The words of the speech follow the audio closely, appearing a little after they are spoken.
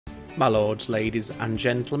My lords, ladies and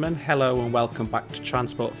gentlemen, hello and welcome back to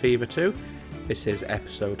Transport Fever 2. This is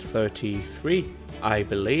episode 33, I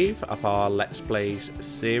believe, of our Let's Plays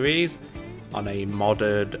series on a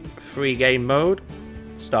modded free game mode,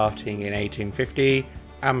 starting in 1850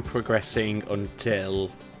 and progressing until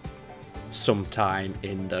sometime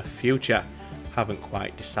in the future. Haven't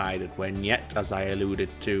quite decided when yet, as I alluded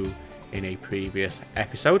to in a previous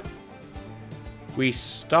episode. We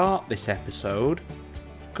start this episode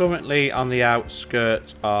currently on the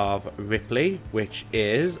outskirts of Ripley, which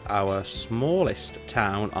is our smallest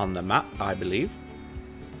town on the map, I believe.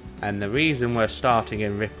 And the reason we're starting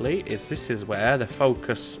in Ripley is this is where the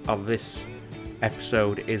focus of this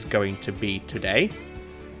episode is going to be today.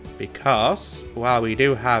 Because while we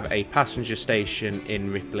do have a passenger station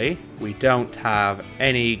in Ripley, we don't have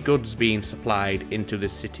any goods being supplied into the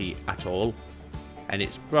city at all. And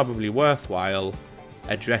it's probably worthwhile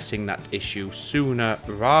addressing that issue sooner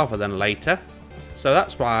rather than later, so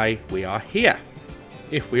that's why we are here.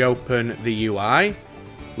 If we open the UI,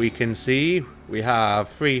 we can see we have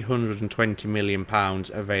 £320 million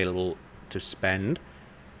available to spend.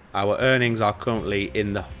 Our earnings are currently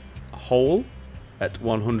in the hole at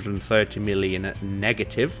 130 million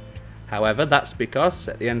negative. However, that's because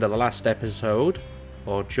at the end of the last episode,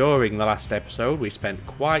 or during the last episode, we spent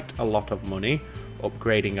quite a lot of money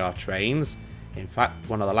upgrading our trains. In fact,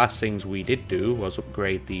 one of the last things we did do was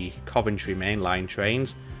upgrade the Coventry mainline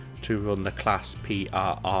trains to run the Class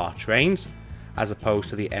PRR trains as opposed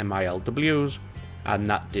to the MILWs, and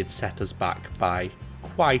that did set us back by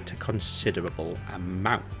quite a considerable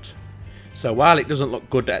amount. So while it doesn't look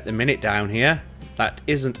good at the minute down here, that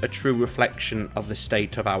isn't a true reflection of the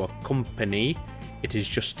state of our company. It is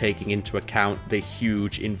just taking into account the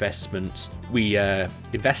huge investments we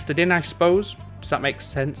invested in, I suppose. Does that make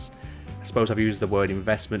sense? I suppose I've used the word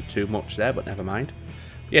investment too much there, but never mind.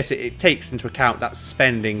 Yes, it takes into account that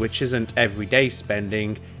spending, which isn't everyday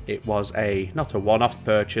spending. It was not a one-off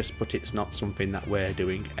purchase, but it's not something that we're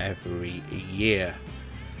doing every year.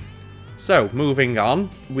 So, moving on,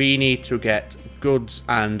 we need to get goods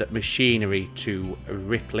and machinery to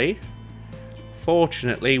Ripley.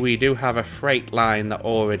 Fortunately, we do have a freight line that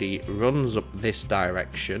already runs up this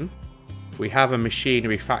direction. We have a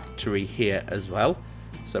machinery factory here as well.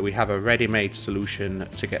 So we have a ready-made solution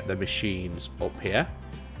to get the machines up here.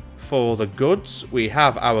 For the goods, we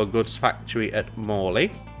have our goods factory at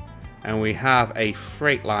Morley. And we have a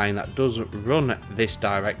freight line that does run this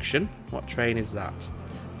direction. What train is that?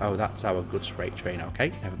 Oh, that's our goods freight train.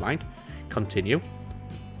 Okay, never mind. Continue.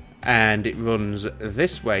 And it runs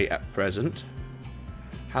this way at present.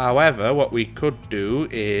 However, what we could do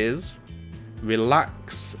is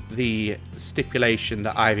relax the stipulation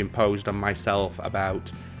that I've imposed on myself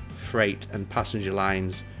about freight and passenger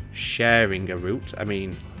lines sharing a route. I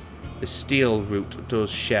mean, the steel route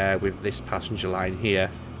does share with this passenger line here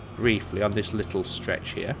briefly on this little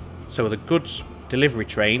stretch here. So the goods delivery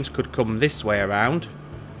trains could come this way around,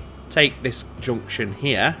 take this junction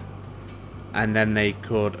here, and then they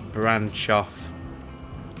could branch off,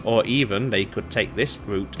 or even they could take this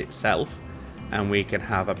route itself, and we can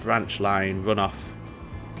have a branch line run off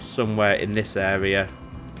somewhere in this area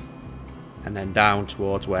and then down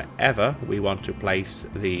towards wherever we want to place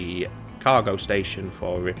the cargo station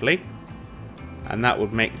for Ripley, and that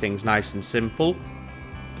would make things nice and simple.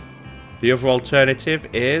 The other alternative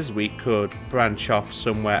is we could branch off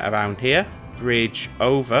somewhere around here, bridge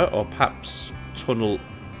over or perhaps tunnel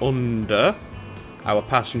under our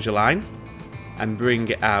passenger line and bring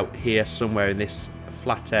it out here somewhere in this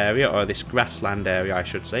flat area, or this grassland area I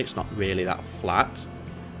should say. It's not really that flat,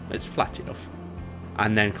 it's flat enough,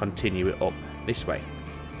 and then continue it up this way.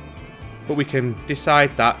 But we can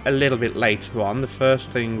decide that a little bit later on. The first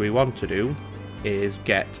thing we want to do is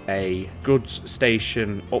get a goods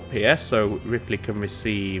station up here so Ripley can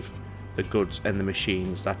receive the goods and the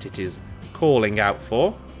machines that it is calling out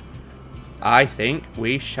for. I think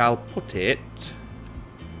we shall put it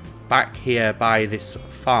back here by this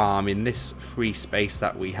farm in this free space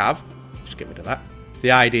that we have. Just get rid of that.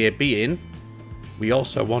 The idea being, we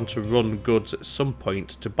also want to run goods at some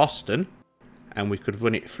point to Boston, and we could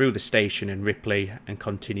run it through the station in Ripley and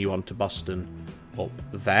continue on to Boston up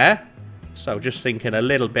there. So just thinking a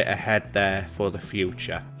little bit ahead there for the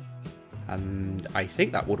future. And I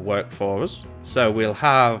think that would work for us. So we'll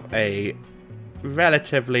have a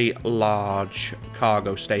relatively large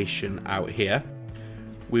cargo station out here.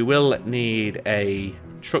 We will need a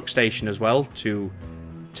truck station as well to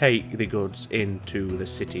take the goods into the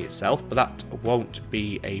city itself, but that won't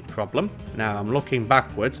be a problem. Now I'm looking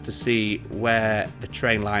backwards to see where the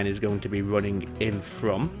train line is going to be running in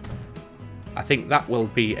from. I think that will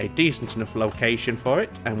be a decent enough location for it,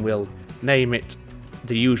 and we'll name it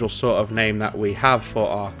the usual sort of name that we have for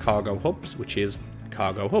our cargo hubs, which is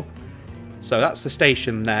Cargo Hub. So that's the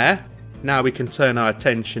station there. Now we can turn our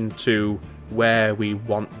attention to where we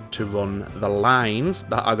want to run the lines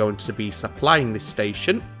that are going to be supplying this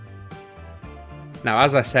station. Now,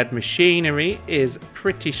 as I said, machinery is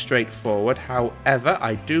pretty straightforward. However,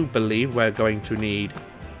 I do believe we're going to need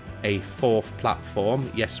a fourth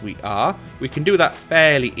platform. Yes, we are. We can do that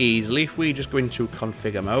fairly easily if we just go into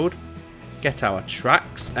configure mode, get our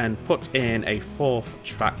tracks, and put in a fourth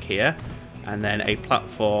track here, and then a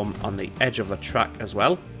platform on the edge of the track as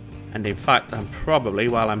well. And in fact, I'm probably,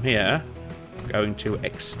 while I'm here, going to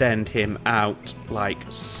extend him out like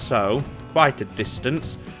so, quite a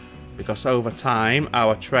distance, because over time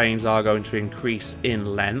our trains are going to increase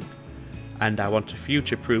in length, and I want to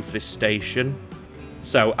future-proof this station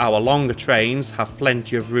so our longer trains have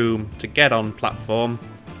plenty of room to get on platform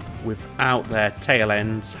without their tail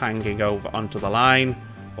ends hanging over onto the line,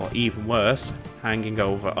 or even worse, hanging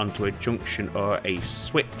over onto a junction or a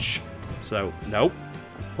switch. So nope,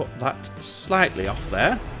 put that slightly off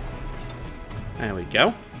there. There we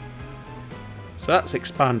go. So that's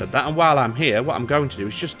expanded that, and while I'm here, what I'm going to do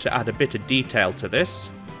is just to add a bit of detail to this.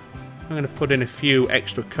 I'm going to put in a few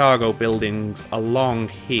extra cargo buildings along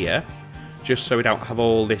here, just so we don't have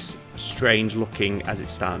all this strange looking, as it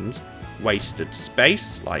stands, wasted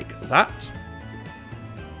space like that.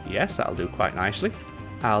 Yes, that'll do quite nicely.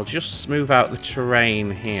 I'll just smooth out the terrain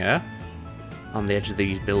here on the edge of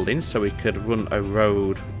these buildings so we could run a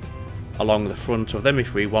road along the front of them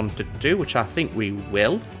if we wanted to, which I think we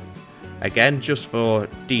will. Again, just for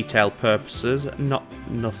detail purposes,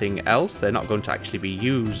 nothing else. They're not going to actually be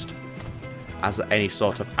used as any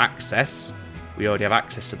sort of access. We already have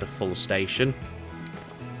access to the full station.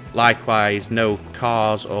 Likewise, no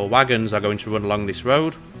cars or wagons are going to run along this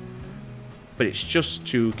road, but it's just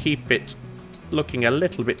to keep it looking a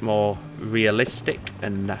little bit more realistic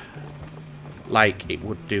and like it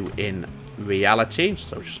would do in reality.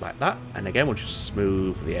 So just like that, and again we'll just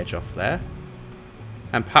smooth the edge off there,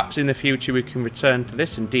 and perhaps in the future we can return to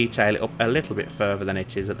this and detail it up a little bit further than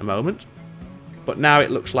it is at the moment. But now it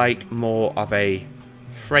looks like more of a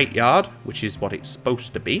freight yard, which is what it's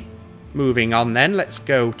supposed to be. Moving on then, let's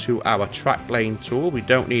go to our track lane tool. We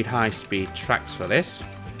don't need high-speed tracks for this,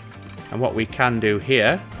 and what we can do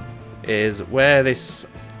here is where this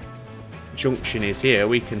junction is here,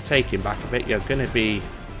 we can take him back a bit. You're going to be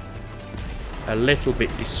a little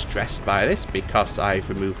bit distressed by this because I've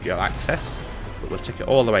removed your access, but we'll take it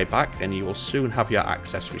all the way back and you will soon have your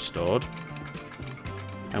access restored,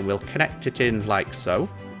 and we'll connect it in like so.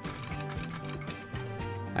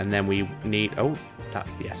 And then we need,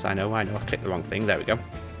 yes, I know, I clicked the wrong thing. There we go.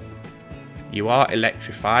 You are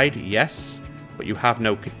electrified, yes, but you have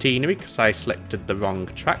no catenary because I selected the wrong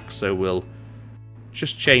track, so we'll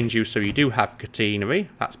just change you so you do have catenary.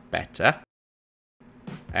 That's better.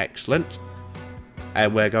 Excellent.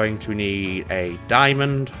 And we're going to need a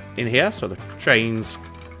diamond in here so the trains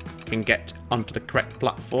can get onto the correct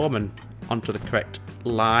platform and onto the correct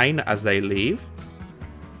line as they leave.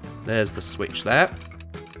 There's the switch there.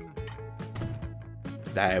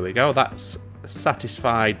 There we go. That's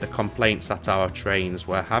satisfied the complaints that our trains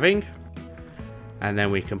were having. And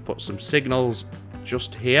then we can put some signals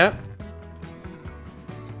just here,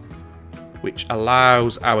 which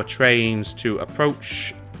allows our trains to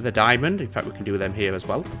approach the diamond. In fact, we can do them here as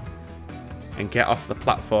well, and get off the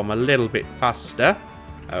platform a little bit faster.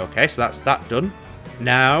 Okay, so that's that done.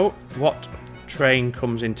 Now, what train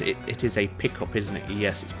comes into it? It is a pickup, isn't it?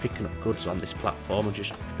 Yes, it's picking up goods on this platform. I'll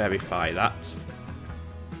just verify that.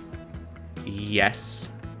 Yes.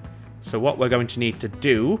 So what we're going to need to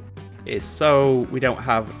do is, so we don't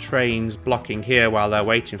have trains blocking here while they're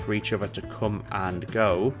waiting for each other to come and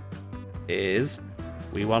go, is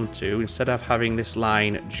we want to, instead of having this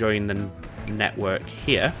line join the network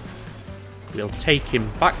here, we'll take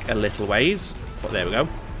him back a little ways, but there we go,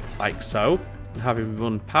 like so, and have him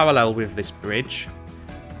run parallel with this bridge,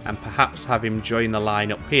 and perhaps have him join the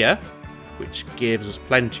line up here, which gives us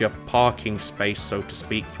plenty of parking space, so to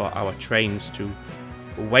speak, for our trains to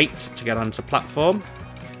wait to get onto platform.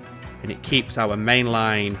 And it keeps our main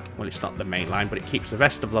line, well, it's not the main line, but it keeps the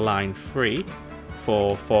rest of the line free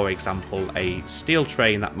for example, a steel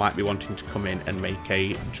train that might be wanting to come in and make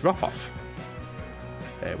a drop-off.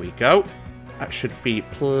 There we go. That should be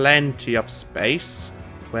plenty of space.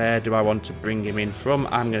 Where do I want to bring him in from?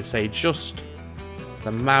 I'm going to say just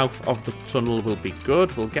the mouth of the tunnel will be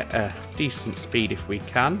good. We'll get a decent speed if we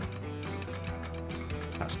can.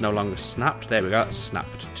 That's no longer snapped. There we go. That's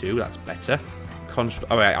snapped too. That's better.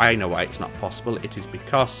 Oh, I know why it's not possible. It is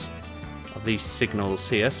because of these signals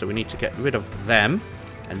here. So we need to get rid of them.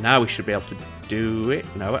 And now we should be able to do it.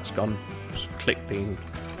 No, it's gone. Just clicked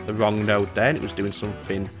the wrong node there. And it was doing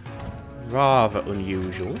something rather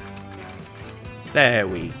unusual. There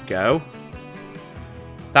we go.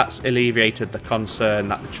 That's alleviated the concern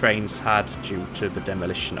that the trains had due to the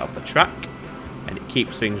demolition of the track. And it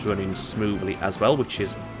keeps things running smoothly as well, which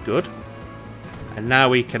is good. And now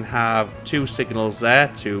we can have 2 signals there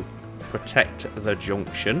to protect the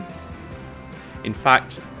junction. In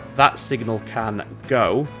fact, that signal can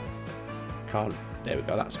go. There we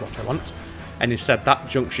go, that's what I want. And instead, that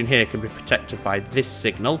junction here can be protected by this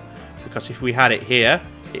signal. Because if we had it here,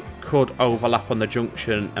 it could overlap on the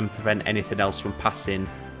junction and prevent anything else from passing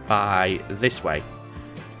by this way.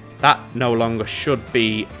 That no longer should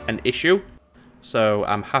be an issue. So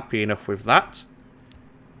I'm happy enough with that.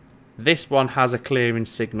 This one has a clearing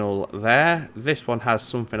signal there. This one has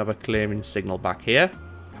something of a clearing signal back here.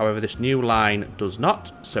 However, this new line does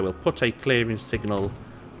not. So we'll put a clearing signal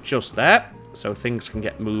just there, so things can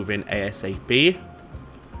get moving ASAP.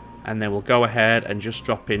 And then we'll go ahead and just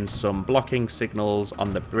drop in some blocking signals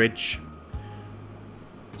on the bridge,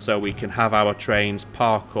 so we can have our trains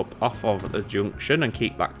park up off of the junction and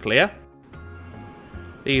keep that clear.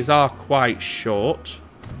 These are quite short,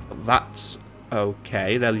 but that's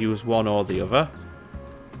okay. They'll use one or the other.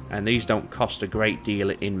 And these don't cost a great deal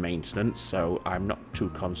in maintenance, so I'm not too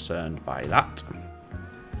concerned by that.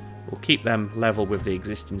 We'll keep them level with the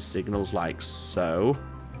existing signals like so.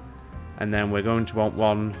 And then we're going to want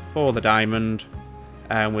one for the diamond.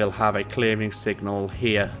 And we'll have a clearing signal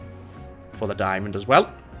here for the diamond as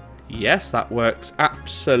well. Yes, that works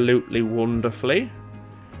absolutely wonderfully.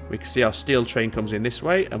 We can see our steel train comes in this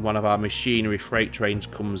way, and one of our machinery freight trains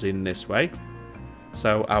comes in this way.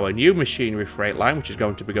 So our new machinery freight line, which is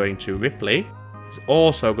going to be going to Ripley, is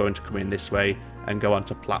also going to come in this way and go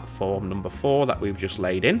onto platform number 4 that we've just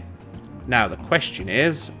laid in. Now the question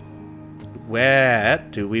is, where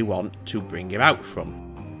do we want to bring him out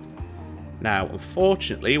from? Now,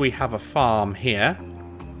 unfortunately, we have a farm here,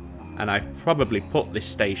 and I've probably put this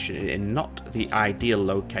station in not the ideal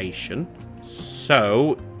location.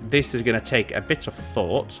 So this is going to take a bit of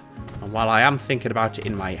thought. And while I am thinking about it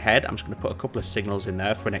in my head, I'm just going to put a couple of signals in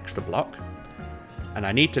there for an extra block. And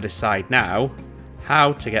I need to decide now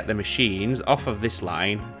how to get the machines off of this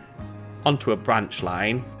line onto a branch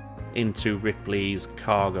line into Ripley's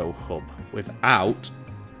Cargo Hub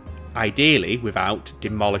ideally without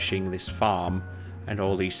demolishing this farm and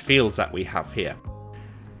all these fields that we have here.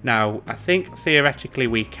 Now, I think theoretically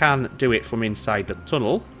we can do it from inside the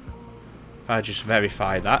tunnel. If I just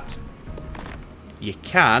verify that. You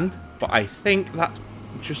can, but I think that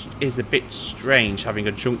just is a bit strange, having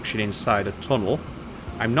a junction inside a tunnel.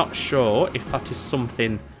 I'm not sure if that is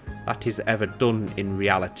something that is ever done in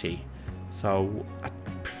reality. So I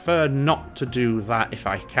prefer not to do that if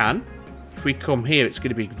I can. If we come here, it's going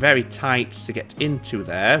to be very tight to get into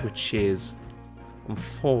there, which is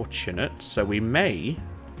unfortunate. So we may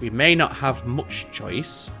not have much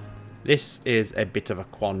choice. This is a bit of a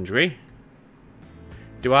quandary.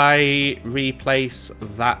 Do I replace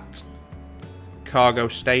that cargo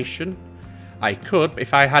station? I could,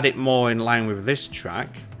 if I had it more in line with this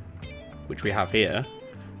track, which we have here.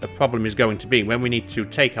 The problem is going to be when we need to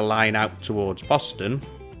take a line out towards Boston,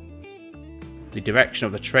 the direction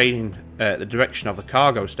of the train, the direction of the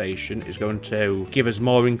cargo station is going to give us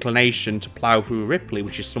more inclination to plough through Ripley,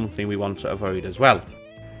 which is something we want to avoid as well.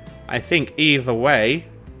 I think either way,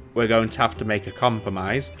 we're going to have to make a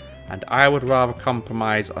compromise. And I would rather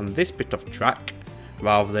compromise on this bit of track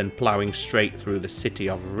rather than ploughing straight through the city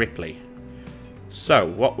of Ripley. So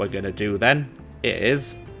what we're going to do then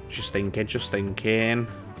is, just thinking,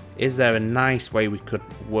 is there a nice way we could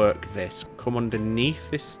work this? Come underneath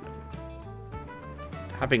this?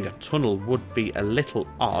 Having a tunnel would be a little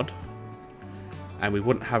odd, and we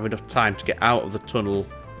wouldn't have enough time to get out of the tunnel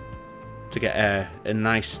to get a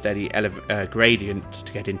nice steady gradient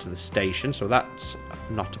to get into the station, so that's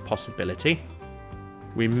not a possibility.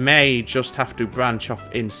 We may just have to branch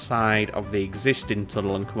off inside of the existing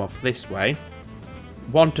tunnel and come off this way.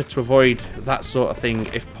 Wanted to avoid that sort of thing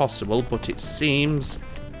if possible, but it seems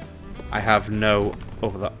I have no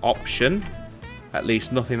other option. At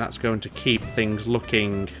least nothing that's going to keep things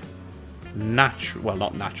looking natural, well,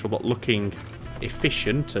 not natural, but looking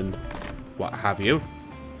efficient and what have you.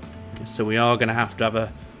 So we are going to have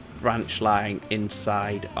a branch line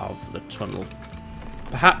inside of the tunnel.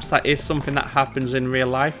 Perhaps that is something that happens in real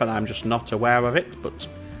life and I'm just not aware of it, but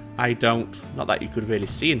I don't, not that you could really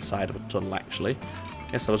see inside of a tunnel actually.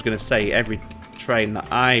 Yes, I was going to say every train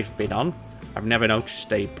that I've been on I've never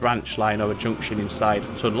noticed a branch line or a junction inside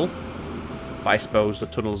a tunnel, but I suppose the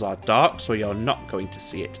tunnels are dark, so you're not going to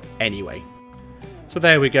see it anyway. So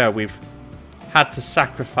there we go. We've had to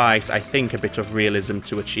sacrifice, I think, a bit of realism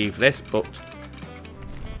to achieve this, but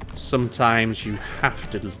sometimes you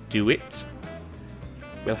have to do it.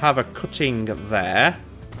 We'll have a cutting there,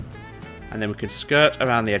 and then we can skirt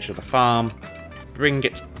around the edge of the farm, bring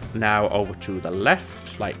it now over to the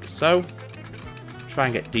left, like so. Try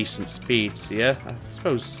and get decent speeds here. I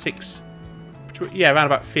suppose around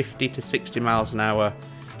about 50 to 60 miles an hour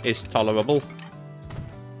is tolerable.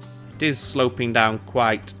 It is sloping down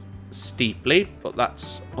quite steeply, but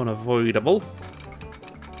that's unavoidable.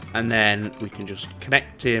 And then we can just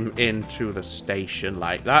connect him into the station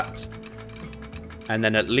like that. And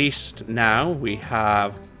then at least now we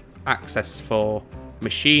have access for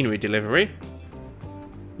machinery delivery,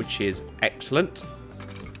 which is excellent.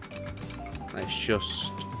 Let's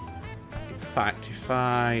just, in fact, if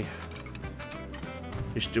I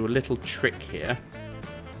just do a little trick here,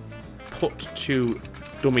 put 2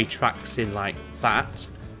 dummy tracks in like that,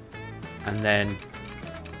 and then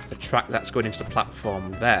the track that's going into the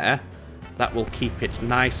platform there, that will keep it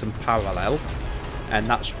nice and parallel, and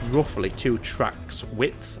that's roughly 2 tracks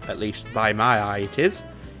width, at least by my eye it is.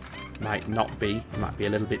 Might not be, might be a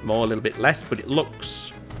little bit more, a little bit less, but it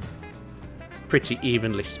looks pretty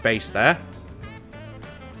evenly spaced there.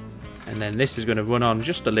 And then this is going to run on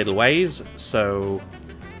just a little ways, so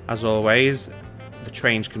as always the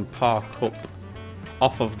trains can park up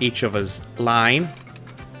off of each other's line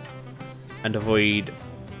and avoid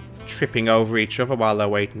tripping over each other while they're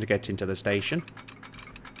waiting to get into the station.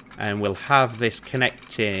 And we'll have this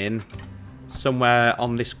connecting somewhere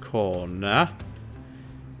on this corner.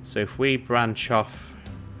 So if we branch off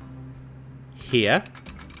here,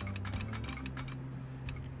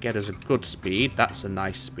 get us a good speed. That's a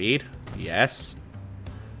nice speed. Yes.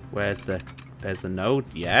 There's the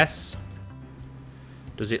node. Yes.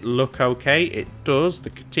 Does it look okay? It does. The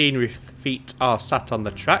catenary feet are sat on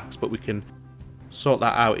the tracks, but we can sort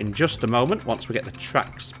that out in just a moment once we get the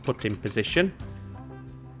tracks put in position.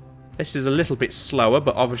 This is a little bit slower,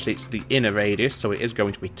 but obviously it's the inner radius, so it is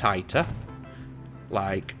going to be tighter.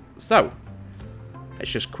 Like so.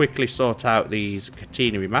 Let's just quickly sort out these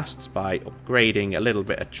catenary masts by upgrading a little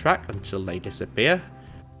bit of track until they disappear.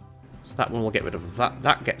 So that one will get rid of that.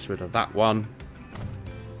 That gets rid of that one.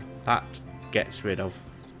 That gets rid of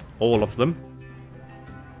all of them.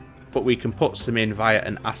 But we can put some in via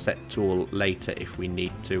an asset tool later if we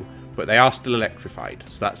need to. But they are still electrified,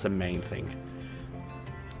 so that's the main thing.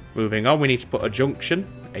 Moving on, we need to put a junction,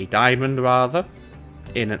 a diamond rather,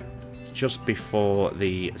 in just before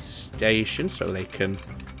the station so they can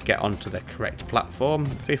get onto the correct platform.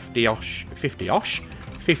 50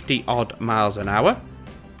 odd miles an hour.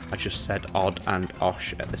 I just said odd and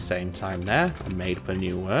osh at the same time there. I made up a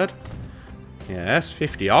new word. Yes,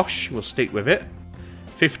 50 osh. We'll stick with it.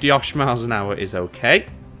 50 osh miles an hour is okay.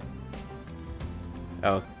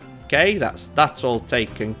 Okay, that's all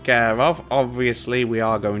taken care of. Obviously, we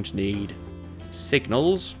are going to need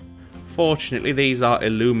signals. Fortunately, these are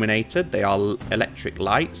illuminated. They are electric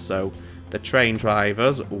lights, so the train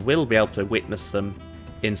drivers will be able to witness them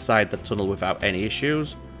inside the tunnel without any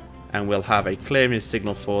issues. And we'll have a clearing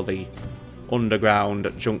signal for the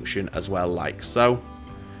underground junction as well, like so.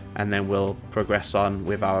 And then we'll progress on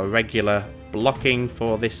with our regular blocking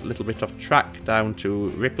for this little bit of track down to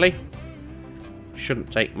Ripley.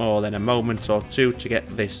 Shouldn't take more than a moment or two to get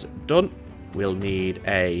this done. We'll need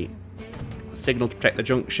a signal to protect the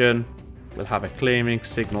junction. We'll have a clearing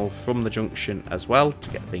signal from the junction as well to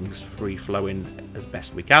get things free flowing as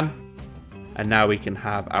best we can. And now we can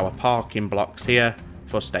have our parking blocks here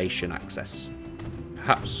for station access.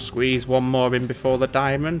 Perhaps squeeze one more in before the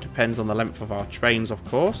diamond, depends on the length of our trains of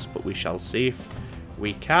course, but we shall see if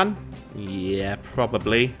we can. Yeah,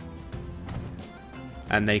 probably.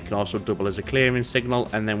 And they can also double as a clearing signal,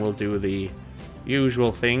 and then we'll do the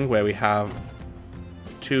usual thing where we have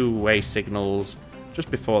two-way signals just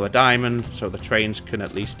before the diamond so the trains can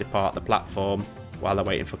at least depart the platform while they're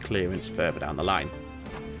waiting for clearance further down the line.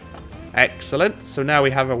 Excellent, so now we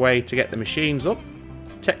have a way to get the machines up.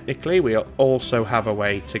 Technically we also have a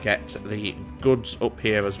way to get the goods up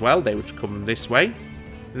here as well. They would come this way.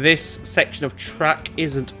 This section of track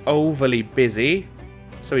isn't overly busy,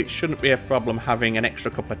 so it shouldn't be a problem having an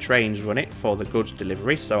extra couple of trains run it for the goods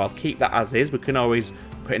delivery, so I'll keep that as is. We can always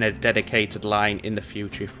put in a dedicated line in the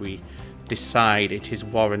future if we decide it is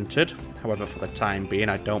warranted. However, for the time being,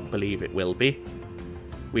 I don't believe it will be.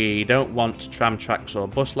 We don't want tram tracks or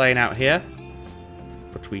bus lane out here,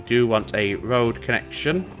 but we do want a road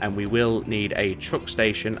connection, and we will need a truck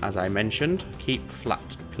station, as I mentioned. Keep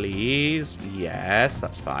flat, please. Yes,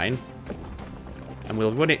 that's fine. And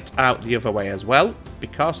we'll run it out the other way as well,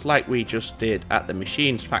 because like we just did at the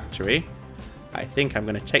machines factory, I think I'm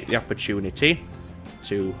going to take the opportunity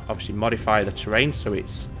to obviously modify the terrain so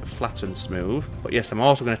it's flat and smooth. But yes, I'm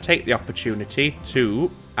also going to take the opportunity to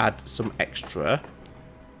add some extra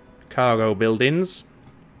cargo buildings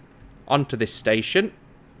onto this station.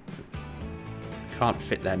 Can't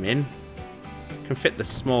fit them in. Can fit the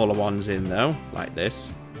smaller ones in though, like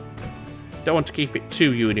this. Don't want to keep it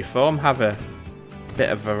too uniform. Have a bit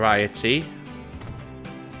of variety,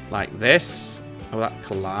 like this. Oh, that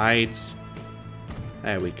collides.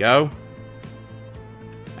 There we go.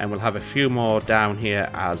 And we'll have a few more down here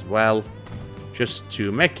as well, just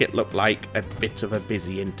to make it look like a bit of a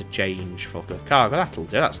busy interchange for the cargo. That'll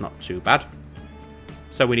do. That's not too bad.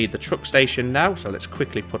 So we need the truck station now, so let's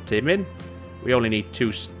quickly put him in. We only need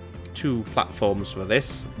two platforms for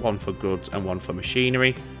this, one for goods and one for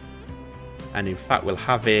machinery. And in fact, we'll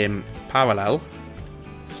have him parallel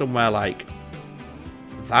somewhere like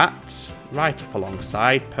that, right up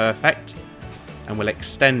alongside. Perfect. And we'll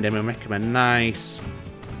extend him and make him a nice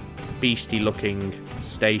beastie looking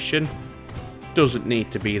station. Doesn't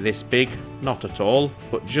need to be this big, not at all,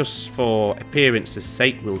 but just for appearance's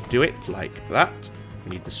sake we'll do it like that.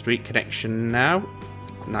 We need the street connection now.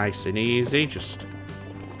 Nice and easy, just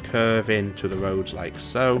curve into the roads like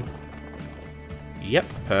so. Yep,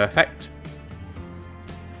 perfect.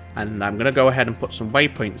 And I'm going to go ahead and put some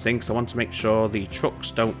waypoints in, because I want to make sure the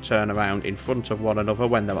trucks don't turn around in front of one another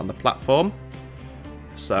when they're on the platform.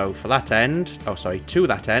 So for that end, to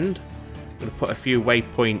that end, I'm going to put a few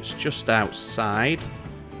waypoints just outside,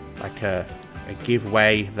 like a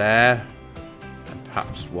giveaway there, and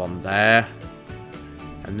perhaps one there.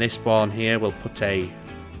 And this one here will put a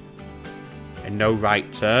no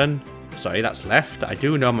right turn. Sorry, that's left. I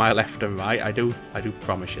do know my left and right. I do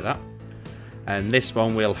promise you that. And this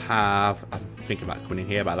one will have, I'm thinking about coming in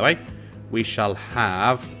here by the way, we shall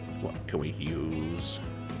have, what can we use?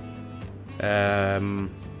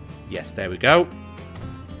 Yes, there we go.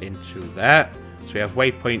 Into there. So we have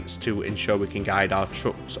waypoints to ensure we can guide our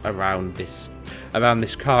trucks around this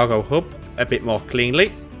cargo hub a bit more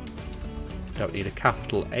cleanly. Don't need a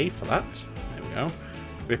capital A for that. There we go.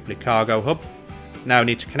 Ripley Cargo Hub. Now we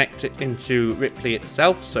need to connect it into Ripley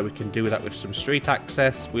itself, so we can do that with some street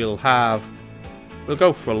access. We'll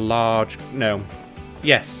go for a large,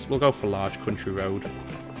 we'll go for a large country road.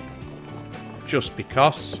 Just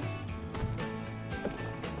because.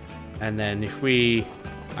 And then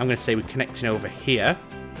I'm going to say we're connecting over here.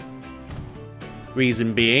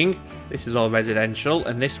 Reason being, this is all residential,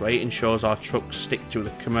 and this way ensures our trucks stick to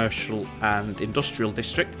the commercial and industrial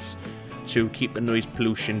districts to keep the noise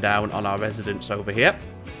pollution down on our residents over here.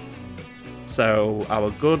 So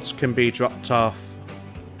our goods can be dropped off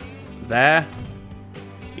there.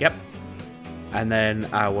 Yep. And then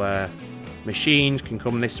our machines can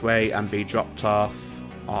come this way and be dropped off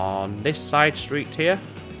on this side street here.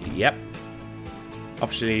 Yep.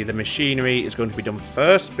 Obviously the machinery is going to be done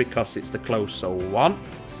first because it's the closer one.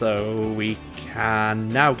 So we can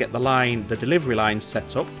now get the delivery line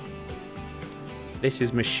set up. This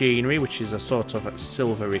is machinery, which is a sort of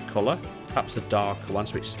silvery colour, perhaps a darker one,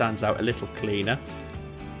 so it stands out a little cleaner.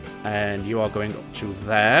 And you are going up to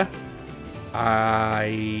there.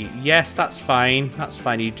 Yes, that's fine. That's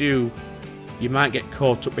fine. You might get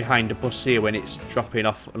caught up behind a bus here when it's dropping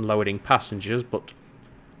off and loading passengers, but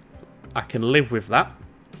I can live with that.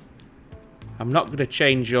 I'm not going to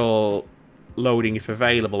change your loading if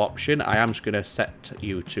available option. I am just going to set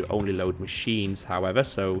you to only load machines, however,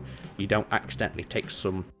 so you don't accidentally take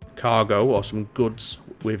some cargo or some goods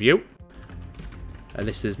with you. And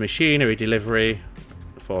this is machinery delivery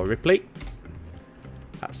for Ripley.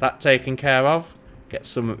 That's that taken care of. Get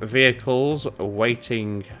some vehicles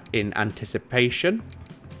waiting in anticipation.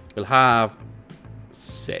 We'll have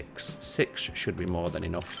 6. 6 should be more than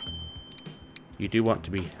enough. You do want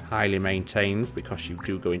to be highly maintained because you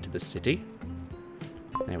do go into the city.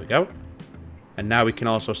 There we go. And now we can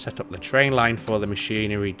also set up the train line for the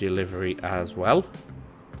machinery delivery as well.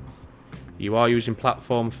 You are using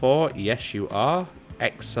platform 4. Yes, you are.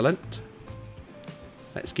 Excellent.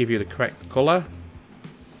 Let's give you the correct colour.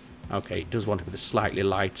 Okay, it does want to be the slightly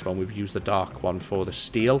lighter one. We've used the dark one for the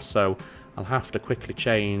steel, so I'll have to quickly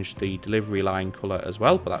change the delivery line colour as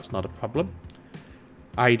well, but that's not a problem.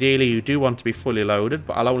 Ideally, you do want to be fully loaded,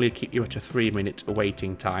 but I'll only keep you at a 3-minute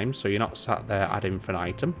waiting time, so you're not sat there ad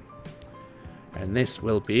infinitum. And this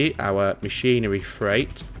will be our machinery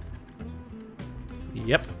freight.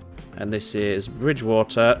 Yep. And this is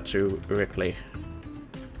Bridgewater to Ripley.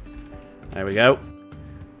 There we go.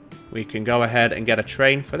 We can go ahead and get a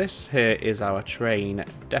train for this. Here is our train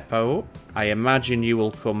depot. I imagine you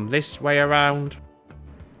will come this way around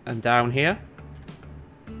and down here.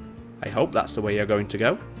 I hope that's the way you're going to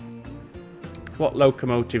go. What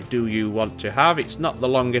locomotive do you want to have? It's not the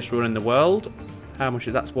longest run in the world. How much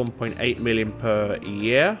is that? That's 1.8 million per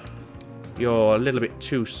year. You're a little bit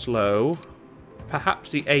too slow.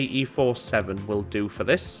 Perhaps the AE47 will do for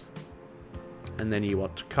this. And then you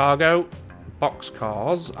want cargo.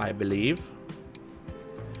 Boxcars, I believe.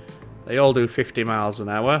 They all do 50 miles an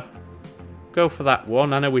hour. Go for that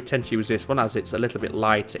one. I know we tend to use this one as it's a little bit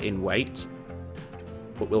lighter in weight.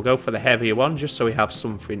 But we'll go for the heavier one just so we have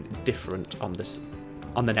something different on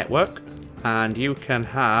the network. And you can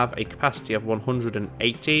have a capacity of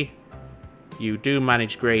 180. You do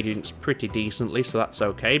manage gradients pretty decently, so that's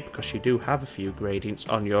okay because you do have a few gradients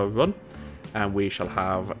on your run. And we shall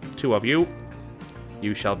have 2 of you.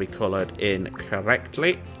 You shall be coloured in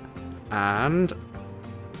correctly. And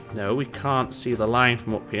no, we can't see the line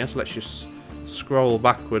from up here, so let's just scroll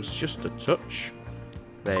backwards just a touch.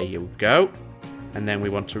 There you go. And then we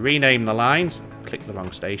want to rename the lines. Click the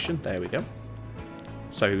wrong station. There we go.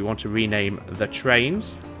 So we want to rename the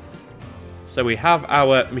trains. So we have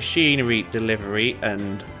our machinery delivery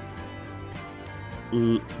and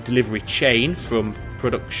delivery chain from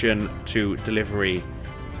production to delivery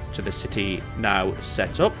to the city now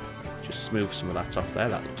set up. Just smooth some of that off there.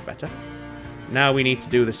 That looks better. Now we need to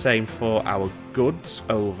do the same for our goods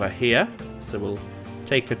over here. So we'll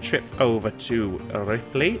take a trip over to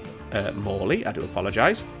Ripley. Morley, I do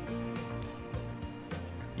apologise.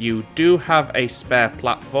 You do have a spare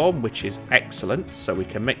platform, which is excellent, so we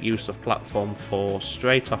can make use of platform 4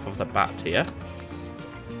 straight off of the bat here.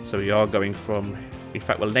 So we are going from, in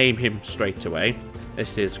fact we'll name him straight away.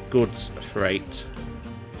 This is Goods Freight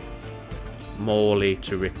Morley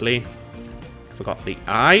to Ripley. Forgot the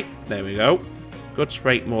I, there we go. Goods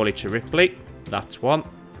Freight Morley to Ripley, that's one.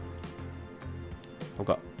 I've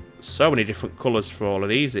got so many different colours for all of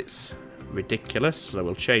these, it's ridiculous. So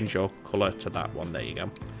we'll change your colour to that one. There you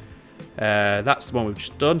go. That's the one we've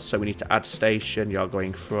just done. So we need to add station. You're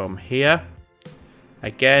going from here.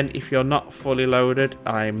 Again, if you're not fully loaded,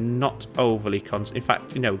 I'm not overly in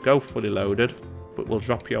fact, you know, go fully loaded, but we'll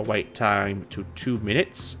drop your wait time to 2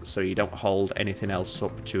 minutes so you don't hold anything else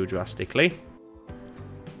up too drastically.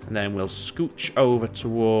 And then we'll scooch over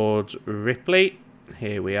towards Ripley.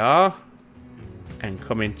 Here we are. And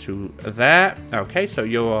come into there. Okay, so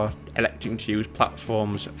you're electing to use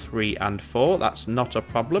platforms 3 and 4. That's not a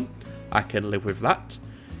problem. I can live with that.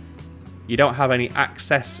 You don't have any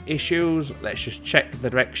access issues. Let's just check the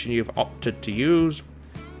direction you've opted to use.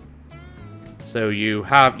 So you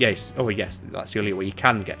have, yes, oh yes, that's the only way you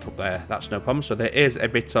can get up there. That's no problem. So there is a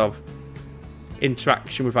bit of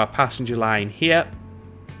interaction with our passenger line here.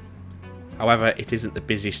 However, it isn't the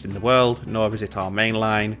busiest in the world, nor is it our main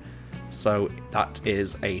line. So that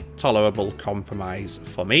is a tolerable compromise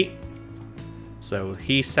for me. So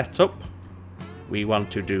he's set up. We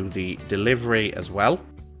want to do the delivery as well.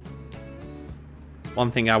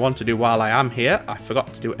 One thing I want to do while I am here, I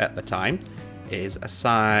forgot to do it at the time, is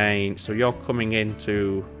assign. So you're coming in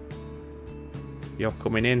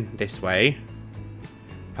this way.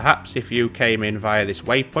 Perhaps if you came in via this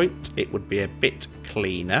waypoint, it would be a bit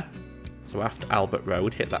cleaner. So after Albert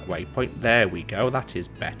Road, hit that waypoint. There we go. That is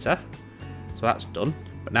better. So that's done.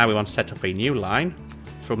 But now we want to set up a new line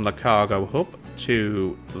from the cargo hub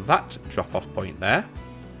to that drop-off point there.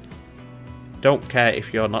 Don't care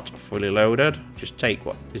if you're not fully loaded. Just take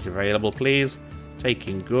what is available, please.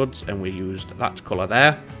 Taking goods, and we used that colour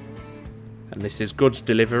there. And this is goods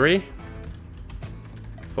delivery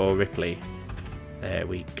for Ripley. There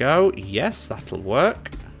we go. Yes, that'll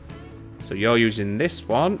work. So you're using this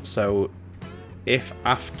one. So if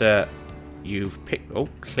after you've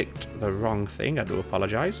clicked the wrong thing, I do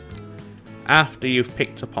apologise. After you've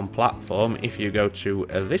picked up on platform, if you go to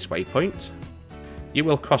this waypoint, you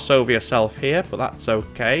will cross over yourself here, but that's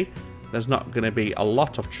okay. There's not going to be a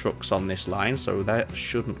lot of trucks on this line, so that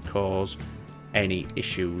shouldn't cause any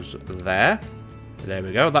issues there. There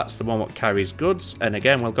we go. That's the one that carries goods. And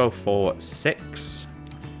again, we'll go for 6.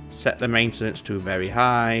 Set the maintenance to very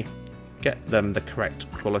high. Get them the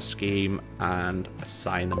correct colour scheme and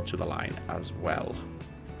assign them to the line as well.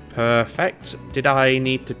 Perfect. Did I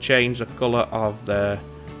need to change the colour of the...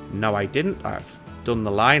 No, I didn't. I've done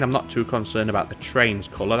the line. I'm not too concerned about the train's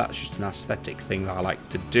colour. That's just an aesthetic thing that I like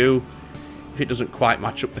to do. If it doesn't quite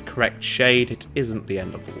match up the correct shade, it isn't the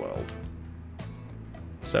end of the world.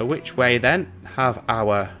 So which way then? Have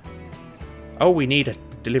our... Oh, we need a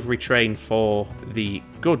delivery train for the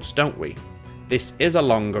goods, don't we? This is a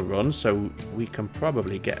longer run, so we can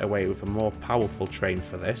probably get away with a more powerful train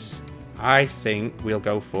for this. I think we'll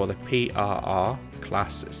go for the PRR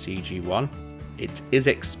class CG1. It is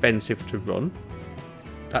expensive to run.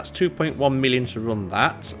 That's 2.1 million to run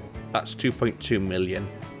that. That's 2.2 million,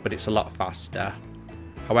 but it's a lot faster.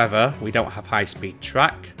 However, we don't have high-speed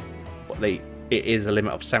track, but it is a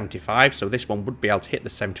limit of 75, so this one would be able to hit the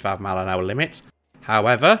 75-mile-an-hour limit.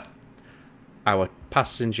 However, our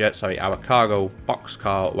cargo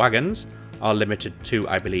boxcar wagons are limited to,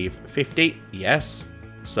 I believe, 50. Yes,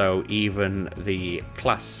 so even the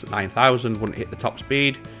class 9000 wouldn't hit the top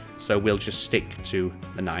speed, so we'll just stick to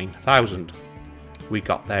the 9000. We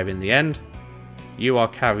got there in the end. You are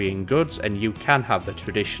carrying goods, and you can have the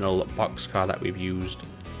traditional boxcar that we've used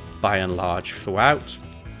by and large throughout.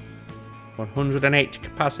 180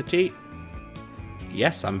 capacity.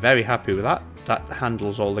 Yes, I'm very happy with that. That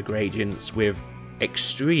handles all the gradients with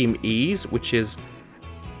extreme ease, which is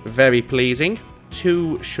very pleasing.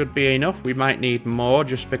 2 should be enough. We might need more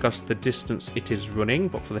just because the distance it is running,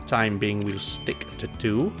 but for the time being we'll stick to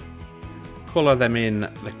 2. Colour them in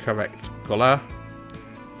the correct colour.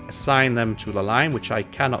 Assign them to the line, which I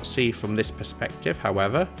cannot see from this perspective,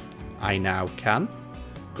 however, I now can.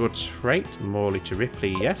 Goods freight, Morley to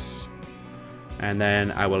Ripley, yes. And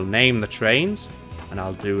then I will name the trains, and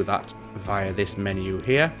I'll do that via this menu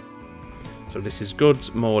here. So this is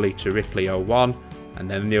goods Morley to Ripley 01, and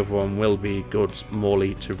then the other one will be goods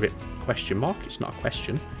Morley to question mark. It's not a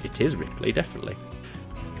question, it is Ripley, definitely.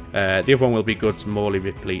 The other one will be goods Morley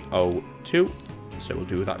Ripley 02, so we'll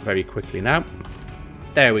do that very quickly now.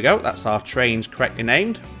 There we go, that's our trains correctly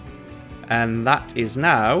named. And that is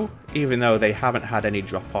now, even though they haven't had any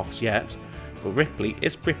drop-offs yet, but Ripley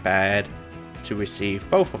is prepared to receive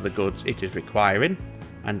both of the goods it is requiring.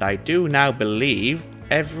 And I do now believe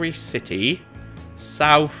every city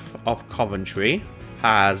south of Coventry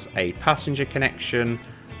has a passenger connection,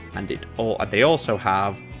 and they also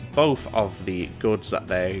have both of the goods that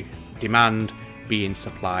they demand being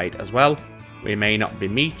supplied as well. We may not be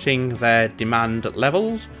meeting their demand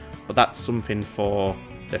levels, but that's something for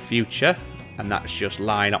the future, and that's just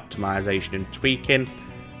line optimization and tweaking,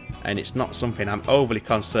 and it's not something I'm overly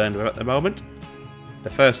concerned with at the moment. The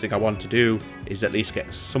first thing I want to do is at least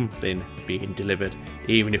get something being delivered,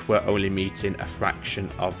 even if we're only meeting a fraction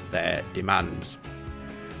of their demands.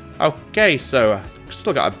 Okay, so I've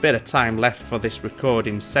still got a bit of time left for this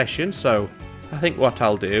recording session, so I think what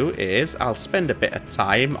I'll do is I'll spend a bit of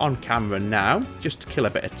time on camera now, just to kill a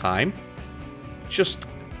bit of time, just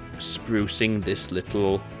sprucing this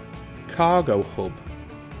little cargo hub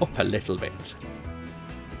up a little bit.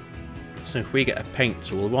 So if we get a paint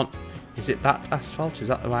tool, is it that asphalt? Is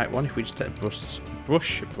that the right one? If we just take the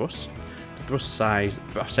brush size,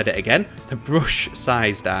 I've said it again, the brush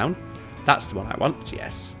size down, that's the one I want,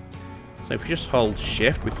 yes. So if we just hold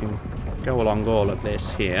shift, we can go along all of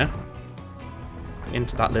this here,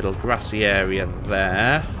 into that little grassy area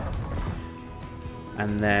there,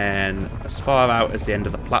 and then as far out as the end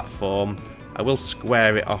of the platform, I will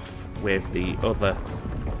square it off with the other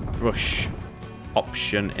brush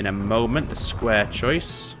option in a moment, the square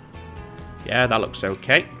choice. Yeah, that looks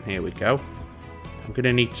okay. Here we go. I'm going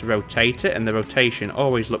to need to rotate it, and the rotation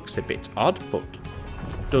always looks a bit odd, but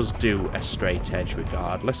does do a straight edge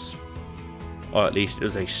regardless. Or at least it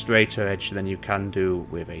does a straighter edge than you can do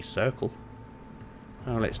with a circle.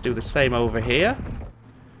 Now let's do the same over here.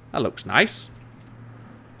 That looks nice.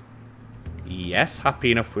 Yes,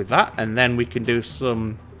 happy enough with that. And then we can do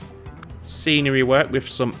some scenery work with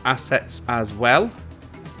some assets as well.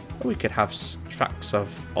 We could have tracks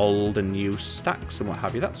of old and new stacks and what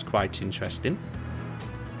have you. That's quite interesting.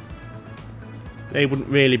 They wouldn't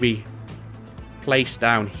really be placed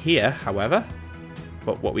down here, however.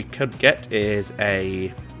 But what we could get is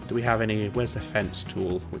a... Do we have any... Where's the fence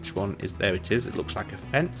tool? Which one is... There it is. It looks like a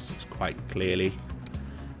fence. It's quite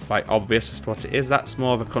obvious as to what it is. That's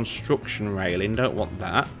more of a construction railing. Don't want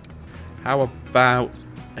that. How about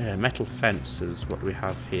metal fences? What do we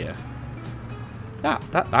have here?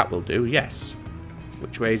 That will do, yes.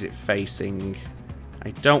 Which way is it facing? I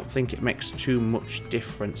don't think it makes too much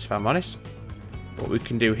difference, if I'm honest. What we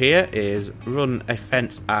can do here is run a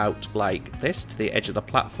fence out like this to the edge of the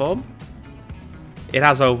platform. It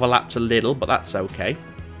has overlapped a little, but that's okay.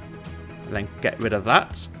 And then get rid of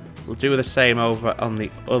that. We'll do the same over on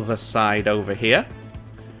the other side over here.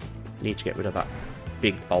 Need to get rid of that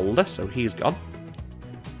big boulder, so he's gone.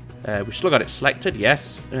 We've still got it selected,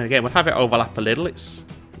 yes. And again, we'll have it overlap a little. It's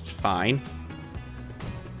fine.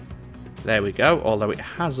 There we go. Although it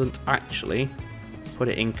hasn't actually put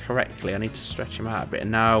it in correctly. I need to stretch them out a bit. And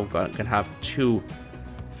now I can have 2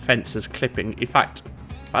 fences clipping. In fact,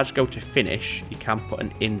 if I just go to finish, you can put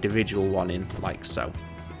an individual one in, like so.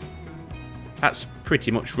 That's pretty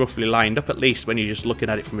much roughly lined up. At least when you're just looking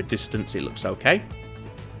at it from a distance, it looks okay.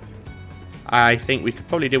 I think we could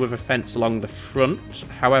probably do with a fence along the front.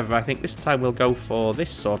 However, I think this time we'll go for this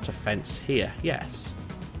sort of fence here. Yes.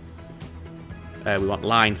 We want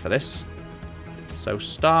line for this. So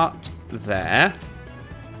start there.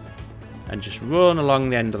 And just run along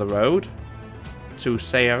the end of the road to,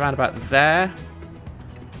 say, around about there.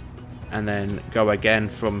 And then go again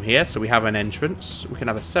from here. So we have an entrance. We can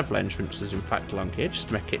have several entrances, in fact, along here, just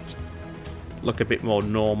to make it look a bit more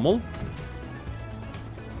normal.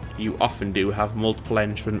 You often do have multiple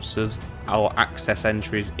entrances or access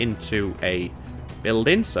entries into a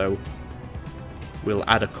building. So we'll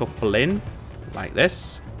add a couple in, like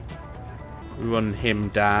this. Run him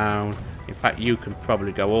down. In fact, you can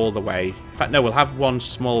probably go all the way. In fact, no, we'll have one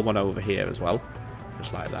small one over here as well.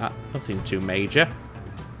 Just like that. Nothing too major.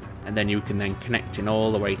 And then you can then connect in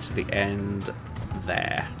all the way to the end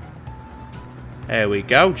there. There we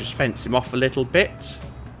go. Just fence him off a little bit.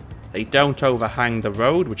 They don't overhang the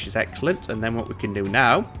road, which is excellent. And then what we can do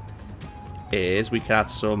now is we can add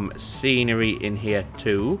some scenery in here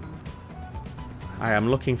too. I am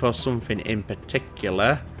looking for something in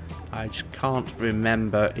particular. I just can't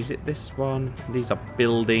remember. Is it this one? These are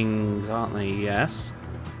buildings, aren't they? Yes.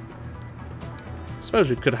 I suppose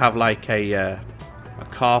we could have like a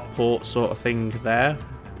carport sort of thing there.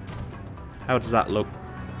 How does that look?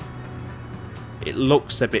 It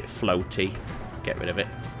looks a bit floaty. Get rid of it.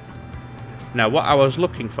 Now, what I was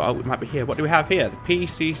looking for, oh, it might be here. What do we have here? The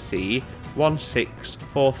PCC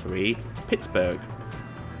 1643 Pittsburgh.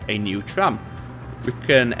 A new tram. We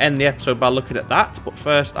can end the episode by looking at that, but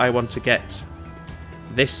first I want to get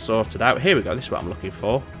this sorted out. Here we go. This is what I'm looking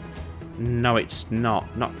for. No, it's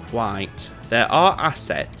not. Not quite. There are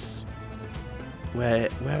assets. Where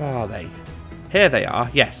are they? Here they are.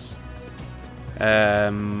 Yes.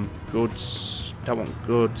 Goods. Don't want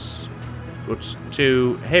goods. Goods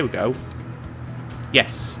 2. Here we go.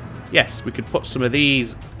 Yes. Yes, we could put some of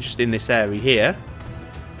these just in this area here,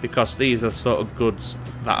 because these are the sort of goods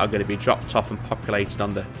that are going to be dropped off and populated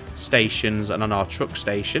on the stations and on our truck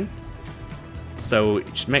station. So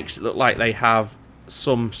it just makes it look like they have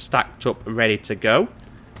some stacked up ready to go,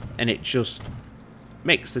 and it just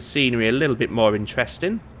makes the scenery a little bit more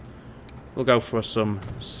interesting. We'll go for some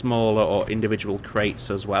smaller or individual crates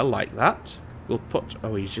as well, like that. We'll put...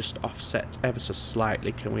 oh, he's just offset ever so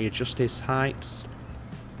slightly. Can we adjust his height?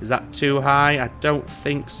 Is that too high? I don't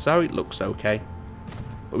think so. It looks okay.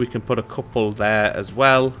 But we can put a couple there as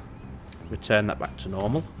well. Return that back to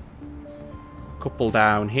normal. A couple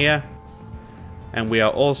down here. And we are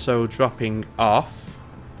also dropping off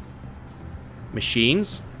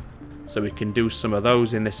machines. So we can do some of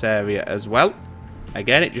those in this area as well.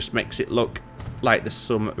 Again, it just makes it look like there's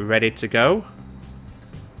some ready to go.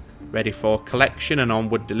 Ready for collection and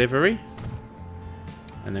onward delivery.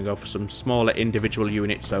 And then go for some smaller individual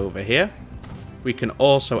units over here. We can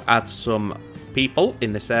also add some people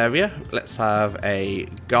in this area. Let's have a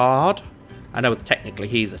guard. I know technically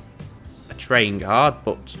he's a train guard,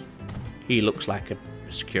 but he looks like a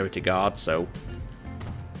security guard, so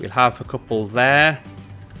we'll have a couple there.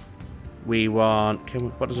 We want...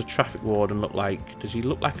 what does a traffic warden look like? Does he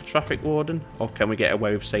look like a traffic warden? Or can we get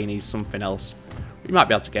away with saying he's something else? We might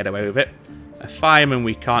be able to get away with it. A fireman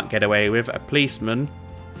we can't get away with. A policeman...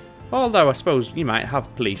 although I suppose you might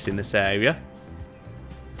have police in this area,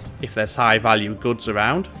 if there's high value goods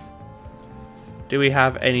around. Do we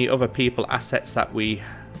have any other people assets that we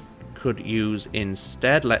could use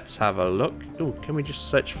instead? Let's have a look. Oh, can we just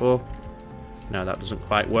search for... no, that doesn't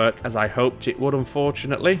quite work as I hoped it would,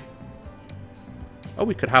 unfortunately. Oh,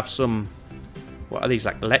 we could have some... what are these,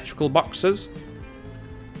 like electrical boxes?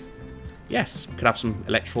 Yes, we could have some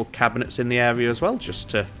electrical cabinets in the area as well, just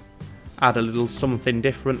to add a little something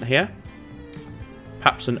different here.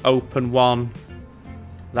 Perhaps an open one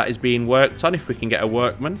that is being worked on, if we can get a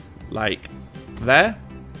workman, like there.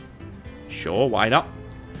 Sure, why not?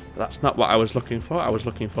 But that's not what I was looking for. I was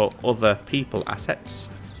looking for other people assets.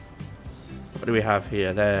 What do we have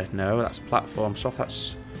here? There, no, that's platform stuff.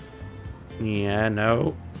 That's... yeah,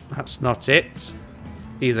 no, that's not it.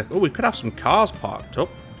 These are... oh, we could have some cars parked up.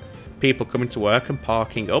 People coming to work and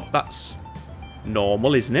parking up. That's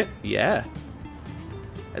normal, isn't it? Yeah.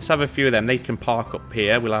 Let's have a few of them. They can park up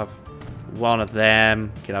here. We'll have one of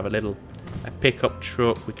them. We can have a pickup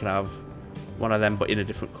truck. We can have one of them, but in a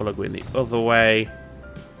different colour, going the other way.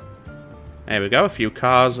 There we go. A few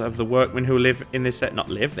cars of the workmen who live in this... not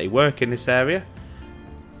live, they work in this area.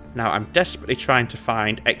 Now, I'm desperately trying to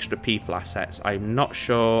find extra people assets. I'm not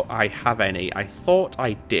sure I have any. I thought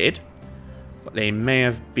I did, but they may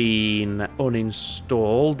have been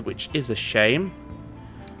uninstalled, which is a shame.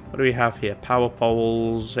 What do we have here? Power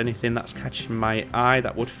poles, anything that's catching my eye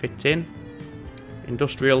that would fit in.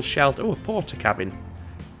 Industrial shelter. Oh, a porter cabin.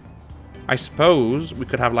 I suppose we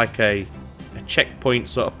could have like a checkpoint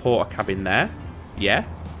sort of porter cabin there. Yeah,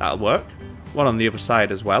 that'll work. One on the other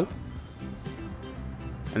side as well.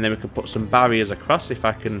 And then we can put some barriers across if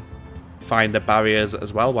I can find the barriers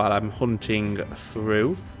as well while I'm hunting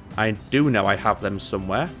through. I do know I have them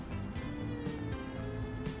somewhere.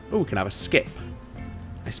 Oh, we can have a skip.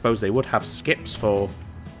 I suppose they would have skips for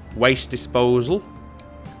waste disposal.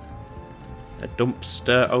 A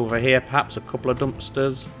dumpster over here, perhaps a couple of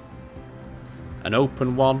dumpsters. An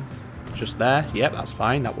open one just there. Yep, that's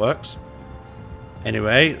fine, that works.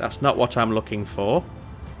 Anyway, that's not what I'm looking for.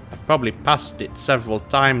 I've probably passed it several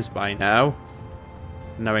times by now.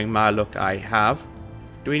 Knowing my luck, I have.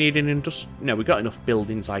 Do we need an industrial? No, we've got enough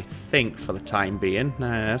buildings, I think, for the time being.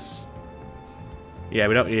 Yes. Yeah,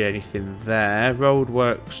 we don't need anything there.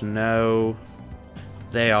 Roadworks, no.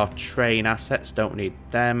 They are train assets, don't need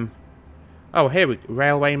them. Oh, here we go.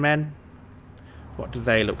 Railway men. What do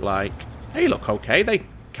they look like? They look okay. They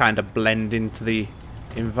kind of blend into the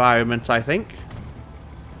environment, I think.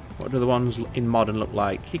 What do the ones in modern look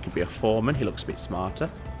like? He could be a foreman. He looks a bit smarter.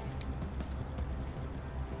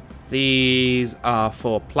 These are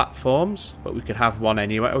for platforms, but we could have one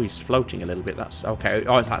anyway. Oh, he's floating a little bit. That's okay.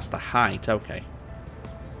 Oh, that's the height. Okay.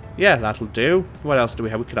 Yeah, that'll do. What else do we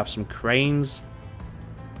have? We could have some cranes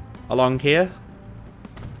along here.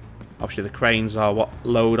 Obviously, the cranes are what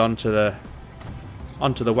load onto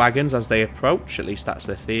the wagons as they approach. At least that's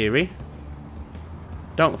the theory.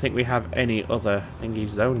 Don't think we have any other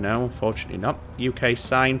thingies though. No, unfortunately not. UK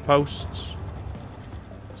signposts.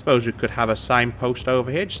 Suppose we could have a signpost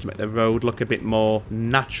over here just to make the road look a bit more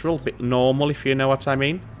natural, a bit normal, if you know what I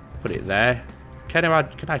mean. Put it there. Can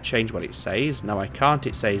I change what it says? No, I can't.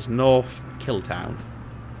 It says North Killtown.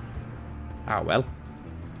 Ah, well.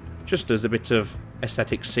 Just as a bit of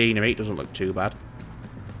aesthetic scenery, it doesn't look too bad.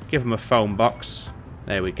 Give them a phone box.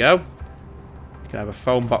 There we go. You can have a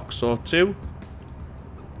phone box or two.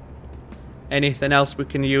 Anything else we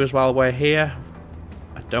can use while we're here?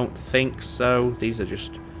 I don't think so. These are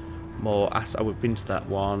just more... Oh, we've been to that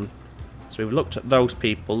one. So we've looked at those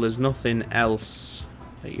people. There's nothing else.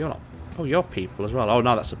 You're not... Oh, you're people as well. Oh,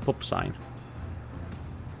 no, that's a pub sign.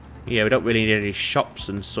 Yeah, we don't really need any shops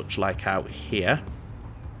and such like out here.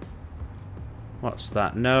 What's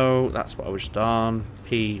that? No, that's what I was just on.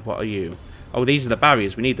 P, what are you? Oh, these are the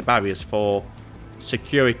barriers. We need the barriers for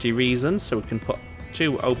security reasons. So we can put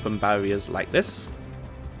 2 open barriers like this.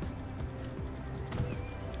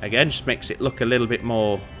 Again, just makes it look a little bit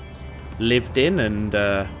more lived in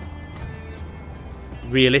and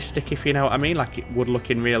realistic, if you know what I mean, like it would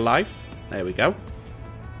look in real life. There we go.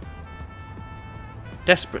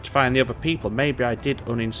 Desperate to find the other people. Maybe I did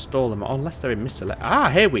uninstall them, unless they're in misselect. Ah,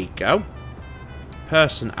 here we go.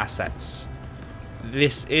 Person assets.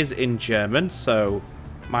 This is in German, so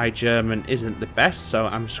my German isn't the best, so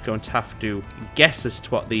I'm just going to have to guess as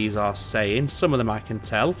to what these are saying. Some of them I can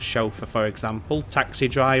tell. Chauffeur, for example. Taxi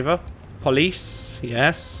driver. Police,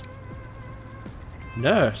 yes.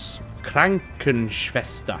 Nurse.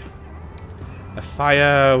 Krankenschwester. A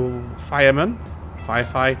fireman.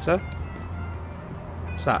 Firefighter.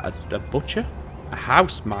 Is that a butcher? A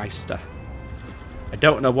housemaster. I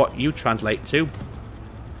don't know what you translate to.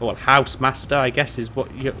 Well, housemaster, I guess, is what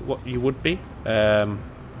you would be.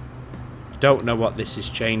 Don't know what this is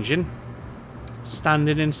changing.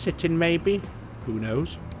 Standing and sitting, maybe? Who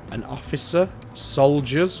knows? An officer?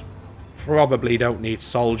 Soldiers? Probably don't need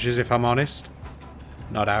soldiers, if I'm honest.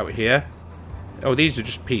 Not out here. Oh, these are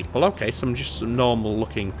just people. Okay, just some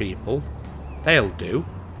normal-looking people. They'll do.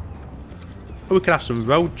 Oh, we could have some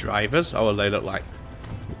road drivers. Oh, well, they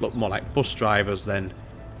look more like bus drivers than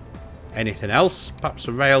anything else. Perhaps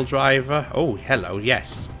a rail driver. Oh, hello,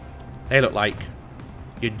 yes. They look like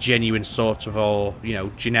your genuine sort of, or, you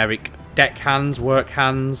know, generic deck hands, work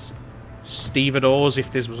hands, stevedores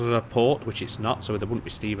if this was a port, which it's not, so there wouldn't be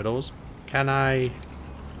stevedores. Can I...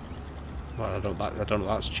 Well, I don't know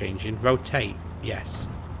what that's changing. Rotate, yes.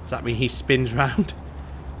 Does that mean he spins round?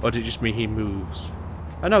 Or does it just mean he moves?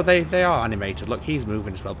 Oh no, they are animated. Look, he's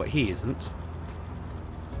moving as well, but he isn't.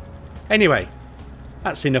 Anyway,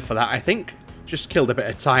 that's enough for that, I think. Just killed a bit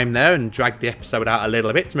of time there and dragged the episode out a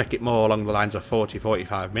little bit to make it more along the lines of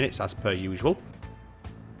 40-45 minutes as per usual.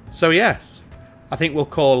 So yes, I think we'll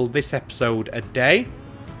call this episode a day.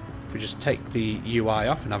 we just take the UI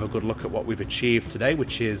off and have a good look at what we've achieved today,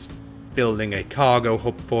 which is building a cargo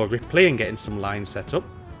hub for Ripley and getting some lines set up.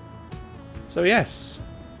 So yes,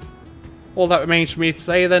 all that remains for me to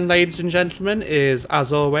say then, ladies and gentlemen, is,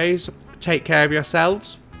 as always, take care of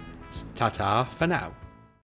yourselves. Ta-ta for now.